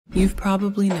You've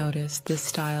probably noticed this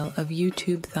style of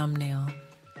YouTube thumbnail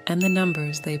and the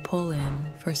numbers they pull in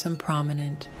for some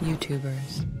prominent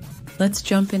YouTubers. Let's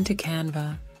jump into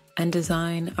Canva and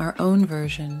design our own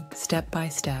version step by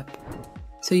step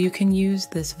so you can use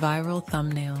this viral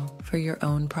thumbnail for your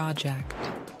own project.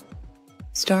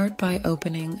 Start by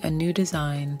opening a new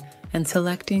design and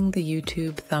selecting the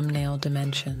YouTube thumbnail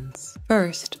dimensions.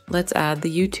 First, let's add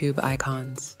the YouTube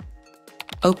icons.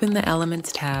 Open the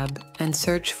Elements tab and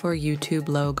search for YouTube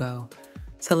logo.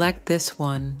 Select this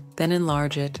one, then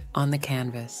enlarge it on the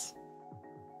canvas.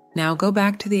 Now go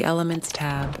back to the Elements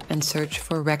tab and search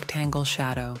for Rectangle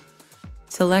Shadow.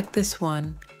 Select this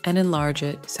one and enlarge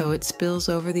it so it spills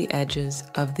over the edges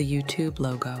of the YouTube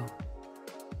logo.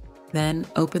 Then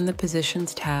open the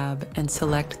Positions tab and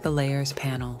select the Layers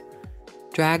panel.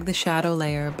 Drag the shadow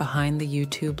layer behind the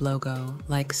YouTube logo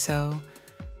like so.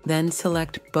 Then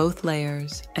select both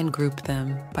layers and group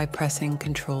them by pressing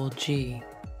Ctrl-G.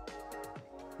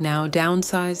 Now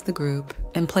downsize the group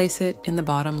and place it in the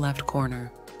bottom left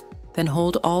corner. Then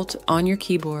hold Alt on your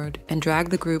keyboard and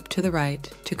drag the group to the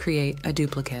right to create a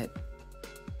duplicate.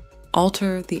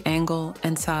 Alter the angle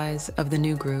and size of the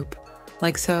new group,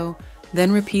 like so,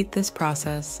 then repeat this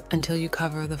process until you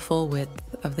cover the full width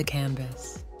of the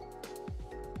canvas.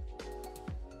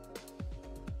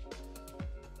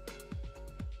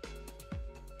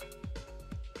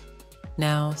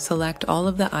 Now select all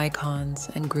of the icons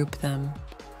and group them.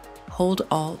 Hold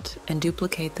Alt and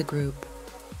duplicate the group.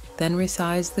 Then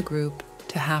resize the group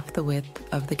to half the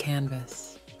width of the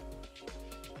canvas.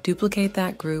 Duplicate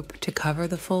that group to cover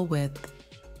the full width,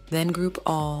 then group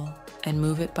all and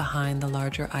move it behind the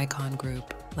larger icon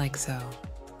group, like so.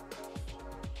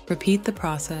 Repeat the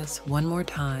process one more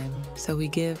time so we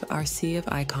give our sea of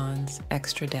icons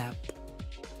extra depth.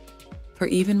 For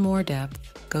even more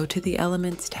depth, go to the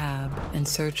Elements tab and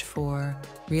search for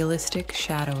Realistic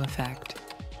Shadow Effect.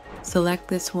 Select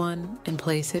this one and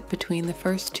place it between the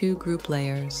first two group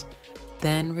layers,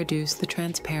 then reduce the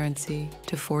transparency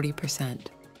to 40%.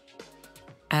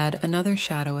 Add another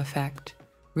shadow effect,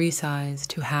 resize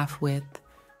to half width,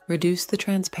 reduce the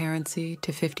transparency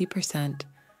to 50%,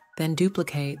 then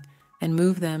duplicate and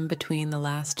move them between the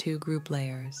last two group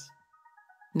layers.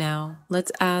 Now,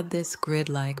 let's add this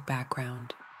grid-like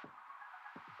background.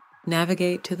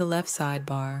 Navigate to the left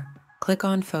sidebar, click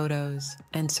on Photos,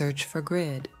 and search for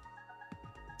Grid.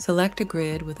 Select a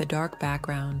grid with a dark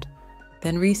background,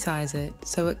 then resize it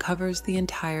so it covers the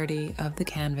entirety of the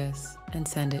canvas and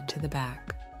send it to the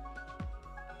back.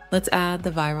 Let's add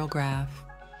the viral graph.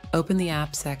 Open the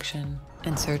Apps section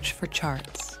and search for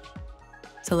Charts.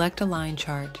 Select a line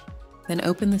chart, then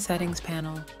open the Settings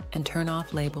panel and turn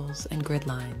off labels and grid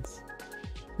lines.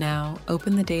 Now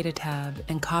open the Data tab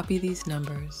and copy these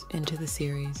numbers into the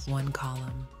Series 1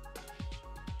 column.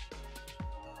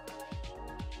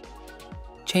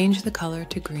 Change the color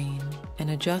to green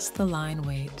and adjust the line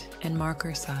weight and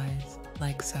marker size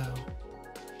like so.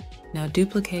 Now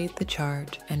duplicate the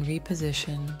chart and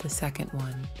reposition the second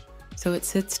one so it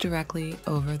sits directly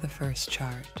over the first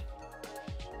chart.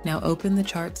 Now open the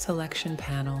Chart Selection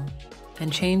panel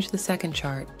and change the second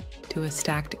chart to a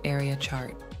stacked area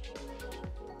chart.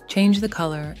 Change the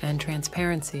color and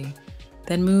transparency,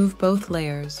 then move both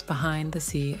layers behind the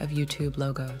sea of YouTube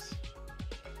logos.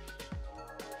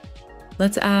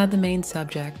 Let's add the main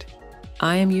subject.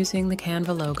 I am using the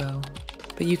Canva logo,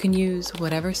 but you can use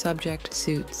whatever subject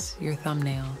suits your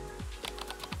thumbnail.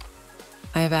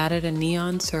 I have added a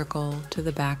neon circle to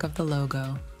the back of the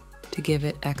logo to give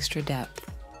it extra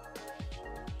depth.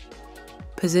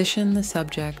 Position the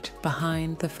subject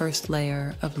behind the first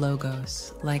layer of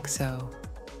logos, like so.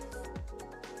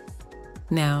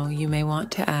 Now you may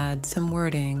want to add some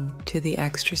wording to the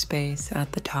extra space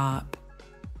at the top,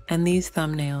 and these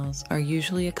thumbnails are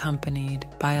usually accompanied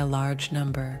by a large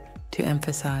number to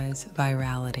emphasize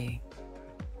virality.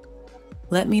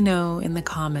 Let me know in the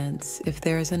comments if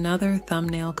there is another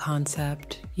thumbnail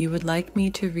concept you would like me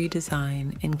to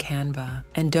redesign in Canva,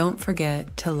 and don't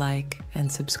forget to like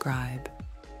and subscribe.